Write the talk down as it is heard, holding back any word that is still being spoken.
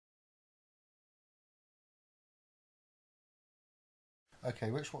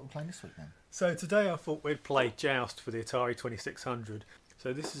Okay, Rich, what are we playing this week then? So today I thought we'd play Joust for the Atari 2600.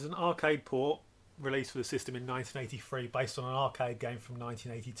 So this is an arcade port released for the system in 1983 based on an arcade game from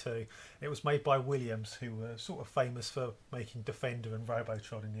 1982. It was made by Williams, who were sort of famous for making Defender and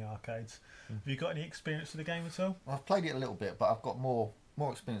Robotron in the arcades. Have you got any experience with the game at all? I've played it a little bit, but I've got more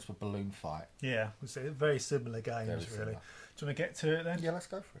experience with Balloon Fight. Yeah, it's a very similar games, Very really. similar. Do you want to get to it then? Yeah, let's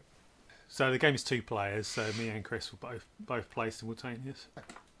go for it. So the game is 2 players, so me and Chris will both play simultaneous.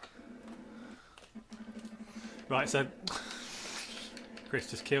 Right, so Chris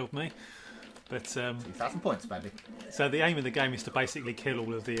just killed me. But 2,000 points, baby. so the aim of the game is to basically kill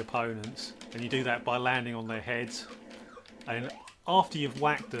all of the opponents, and you do that by landing on their heads. And after you've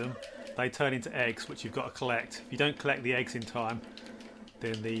whacked them, they turn into eggs, which you've got to collect. If you don't collect the eggs in time,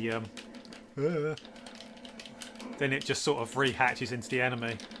 then then it just sort of rehatches into the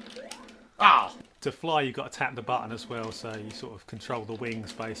enemy. Ah! To fly, you've got to tap the button as well, so you sort of control the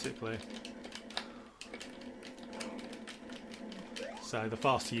wings basically. So the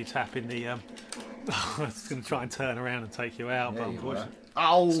faster you tap in the it's going to try and turn around and take you out, but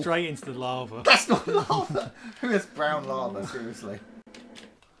unfortunately, straight into the lava. That's not lava! Who has brown lava, seriously?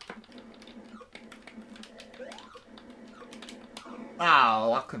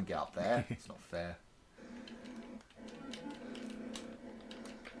 Oh, I couldn't get up there. It's not fair.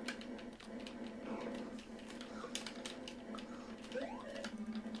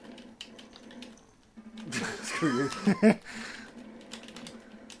 Screw you.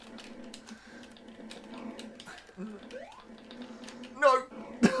 No!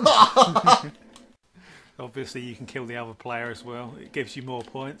 Obviously you can kill the other player as well. It gives you more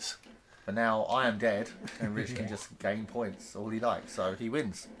points. But now I am dead, and Rich can just gain points all he likes, so he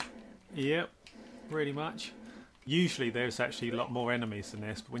wins. Yep, pretty much. Usually there's actually a lot more enemies than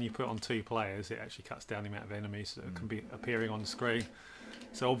this, but when you put on 2 players it actually cuts down the amount of enemies that can be appearing on the screen.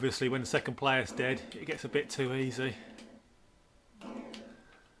 So obviously when the second player's dead it gets a bit too easy.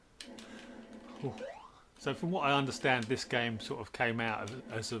 Ooh. So from what I understand, this game sort of came out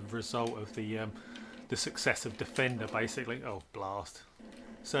as a result of the success of Defender, basically. Oh, blast.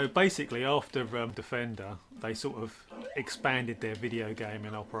 So basically after Defender they sort of expanded their video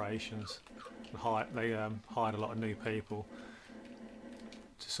gaming operations. They hired a lot of new people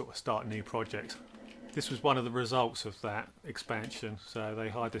to sort of start new projects. This was one of the results of that expansion. So they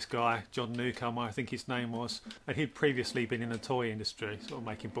hired this guy, John Newcomer, I think his name was, and he'd previously been in the toy industry, sort of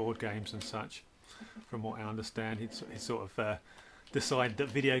making board games and such. From what I understand, he'd sort of decided that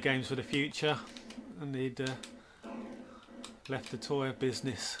video games were the future, and he'd left the toy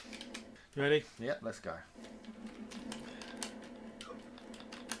business. You ready? Yep, let's go.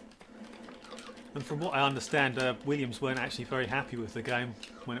 And from what I understand, Williams weren't actually very happy with the game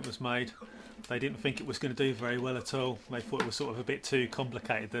when it was made. They didn't think it was going to do very well at all. They thought it was sort of a bit too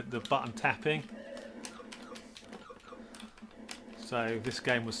complicated, the button tapping. So this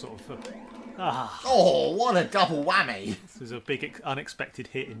game was sort of... Oh, what a double whammy! This was a big unexpected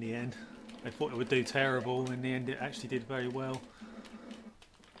hit in the end. They thought it would do terrible. In the end it actually did very well.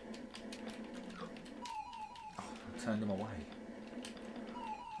 Oh, I turned him away.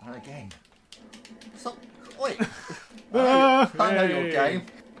 And again. Stop! Oi! I know your game.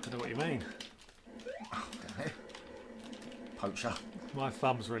 I don't know what you mean. Oh, damn it. Poacher. My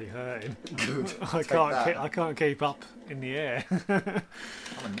thumb's really hurting. Good. I can't keep up in the air.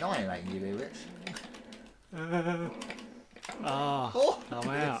 I'm annihilating you here, Rich. I'm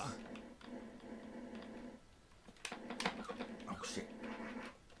out. Oh shit.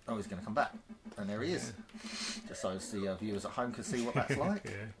 Oh, he's going to come back. And there he is. Just so as the viewers at home can see what that's like.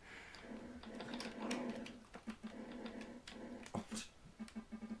 Yeah. Oh,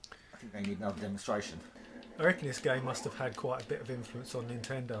 I think they need another demonstration. I reckon this game must have had quite a bit of influence on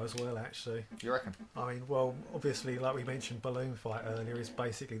Nintendo as well, actually. You reckon? I mean, well, obviously, like we mentioned, Balloon Fight earlier is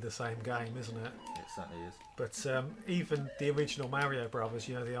basically the same game, isn't it? It certainly is. But even the original Mario Brothers,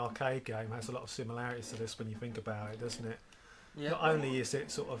 you know, the arcade game, has a lot of similarities to this when you think about it, doesn't it? Yeah. Not only is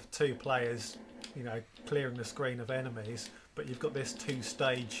it sort of 2 players, you know, clearing the screen of enemies, but you've got this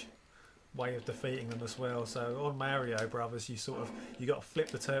 2-stage way of defeating them as well. So on Mario Brothers, you got to flip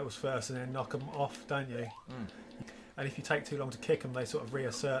the turtles first and then knock them off, don't you? And if you take too long to kick them, they sort of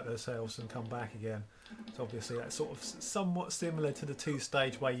reassert themselves and come back again. So obviously that's sort of somewhat similar to the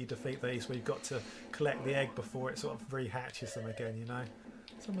 2-stage way you defeat these, where you've got to collect the egg before it sort of rehatches them again, you know.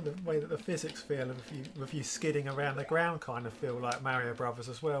 Some of the way that the physics feel of you skidding around the ground kind of feel like Mario Brothers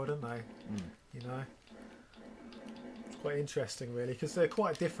as well, don't they? You know. Quite interesting, really, because they're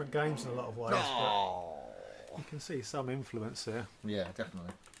quite different games in a lot of ways. Oh. But you can see some influence there. Yeah,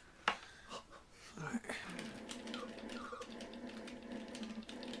 definitely.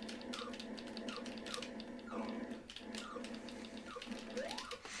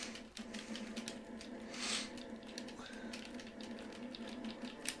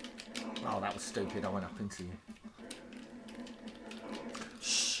 Oh, that was stupid. I went up into you.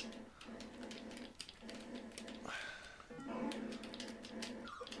 Shh.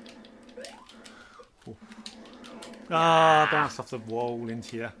 Ah, bounced off the wall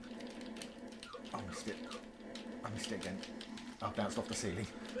into you. I missed it. I missed it again. I bounced off the ceiling.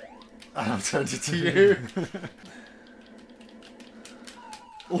 And I turned it to you.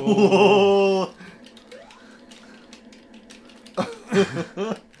 Oh.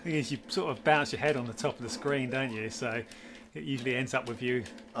 Thing is, you sort of bounce your head on the top of the screen, don't you? So it usually ends up with you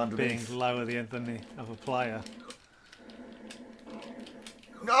Underneath. being lower than the other player.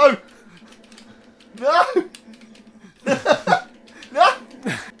 No! No!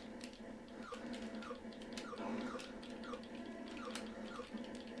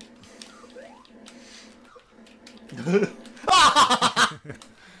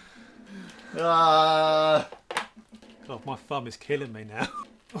 No! God, my thumb is killing me now.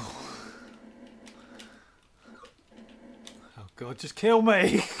 Oh God, just kill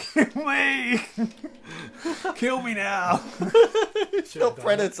me! Kill me! Kill me now! You're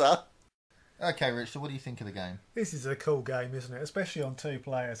Predator. Okay, Rich, so what do you think of the game? This is a cool game, isn't it? Especially on 2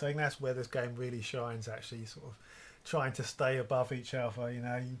 players. I think that's where this game really shines, actually, sort of trying to stay above each other, you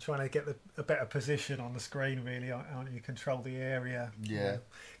know, you're trying to get a better position on the screen, really, aren't you? Control the area, yeah, you know,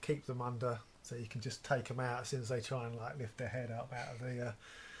 keep them under, so you can just take them out as soon as they try and like lift their head up out of the,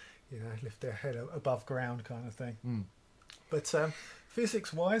 you know, lift their head above ground kind of thing. But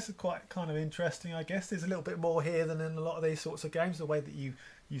physics-wise, quite kind of interesting, I guess. There's a little bit more here than in a lot of these sorts of games. The way that you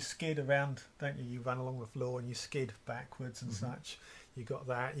skid around, don't you? You run along the floor and you skid backwards and such. You got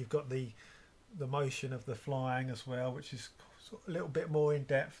that. You've got the motion of the flying as well, which is sort of a little bit more in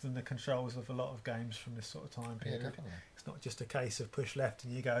depth than the controls of a lot of games from this sort of time period. Yeah, it's not just a case of push left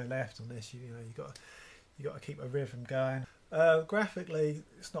and you go left on this. You know, you got to keep a rhythm going. Graphically,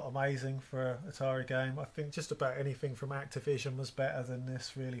 it's not amazing for an Atari game. I think just about anything from Activision was better than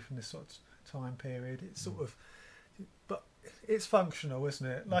this, really, from this sort of time period. It's sort of, but it's functional, isn't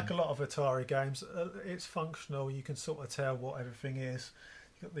it? Like a lot of Atari games, it's functional. You can sort of tell what everything is.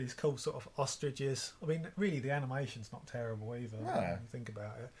 Got these cool sort of ostriches. I mean, really, the animation's not terrible either. No. When you think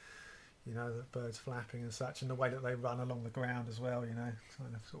about it, you know, the birds flapping and such, and the way that they run along the ground as well. You know,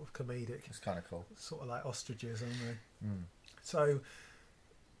 kind of sort of comedic. It's kind of cool. Sort of like ostriches, aren't they? So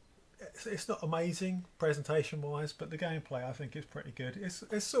it's not amazing presentation-wise, but the gameplay I think is pretty good.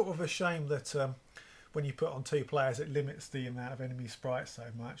 It's sort of a shame that when you put on 2 players, it limits the amount of enemy sprites so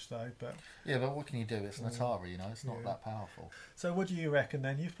much, though. But yeah, but what can you do? It's an Atari, you know. It's not that powerful. So, what do you reckon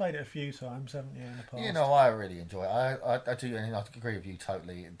then? You've played it a few times, haven't you, in the past? You know, I really enjoy it. I do, and I agree with you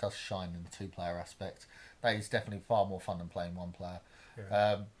totally. It does shine in the 2-player aspect. That is definitely far more fun than playing 1 player.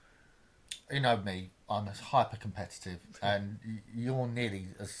 Yeah. You know me, I'm hyper competitive, and you're nearly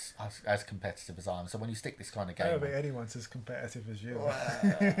as competitive as I am. So when you stick this kind of game, I don't think anyone's as competitive as you.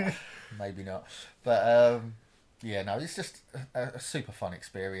 Maybe not, but yeah, no, it's just a super fun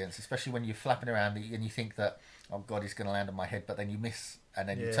experience, especially when you're flapping around and you think that, oh God, he's going to land on my head, but then you miss, and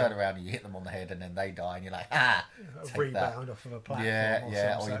then you turn around and you hit them on the head, and then they die, and you're like, a rebound off of a platform.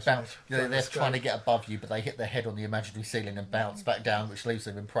 Or you bounce. They're trying to get above you, but they hit their head on the imaginary ceiling and bounce back down, which leaves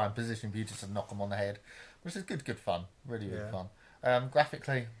them in prime position for you just to knock them on the head, which is good fun, really fun.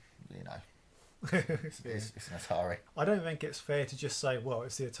 Graphically, you know. It's an Atari. I don't think it's fair to just say, well,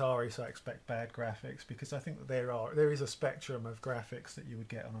 it's the Atari, so I expect bad graphics, because I think that there is a spectrum of graphics that you would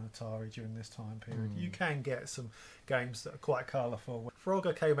get on an Atari during this time period. You can get some games that are quite colourful.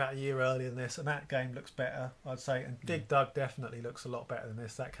 Frogger came out a year earlier than this, and that game looks better, I'd say. And Dig Dug definitely looks a lot better than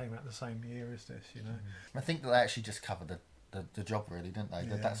this. That came out the same year as this, you know. I think that they actually just covered the job, really, didn't they?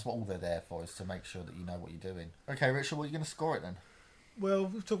 Yeah. That's what all they're there for, is to make sure that you know what you're doing. Okay, Richard, what are you going to score it then? Well,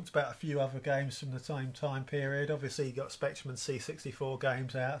 we've talked about a few other games from the same time period. Obviously, you got Spectrum and C64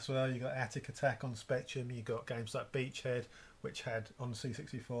 games out as well. You got Attic Attack on Spectrum. You got games like Beachhead, which had on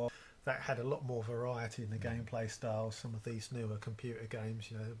C64. That had a lot more variety in the gameplay styles. Some of these newer computer games,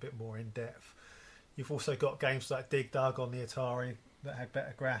 you know, a bit more in depth. You've also got games like Dig Dug on the Atari that had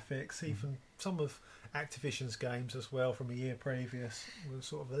better graphics. Even some of Activision's games as well from a year previous were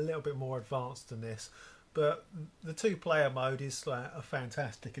sort of a little bit more advanced than this. But the 2-player mode is like a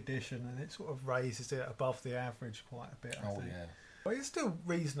fantastic addition, and it sort of raises it above the average quite a bit, I think. Yeah. But it's still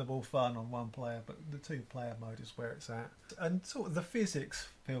reasonable fun on 1 player, but the 2-player mode is where it's at. And sort of the physics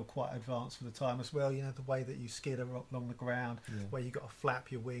feel quite advanced for the time as well. You know, the way that you skid along the ground, where you've got to flap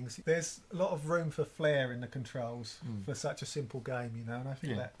your wings. There's a lot of room for flair in the controls for such a simple game, you know, and I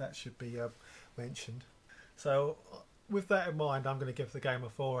think that should be mentioned. So with that in mind, I'm going to give the game a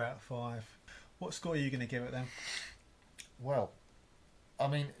 4 out of 5. What score are you going to give it then? Well, I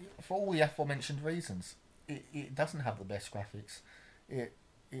mean, for all the aforementioned reasons, it doesn't have the best graphics.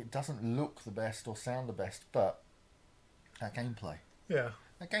 It doesn't look the best or sound the best, but that gameplay. Yeah.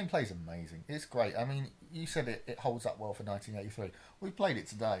 That gameplay's amazing. It's great. I mean, you said it holds up well for 1983. We've played it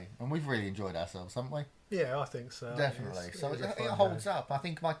today, and we've really enjoyed ourselves, haven't we? Yeah, I think so. Definitely. So it holds up. I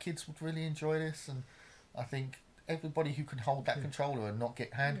think my kids would really enjoy this, and I think everybody who can hold that controller and not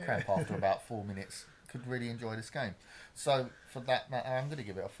get hand cramp after about 4 minutes could really enjoy this game. So for that matter, I'm going to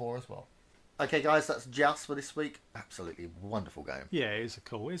give it a 4 as well. Okay, guys, that's Joust for this week. Absolutely wonderful game. Yeah, it's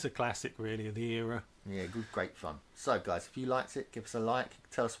a classic, really, of the era. Yeah, great fun. So, guys, if you liked it, give us a like.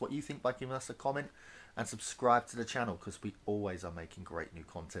 Tell us what you think by giving us a comment. And subscribe to the channel, because we always are making great new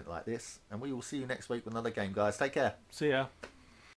content like this. And we will see you next week with another game, guys. Take care. See ya.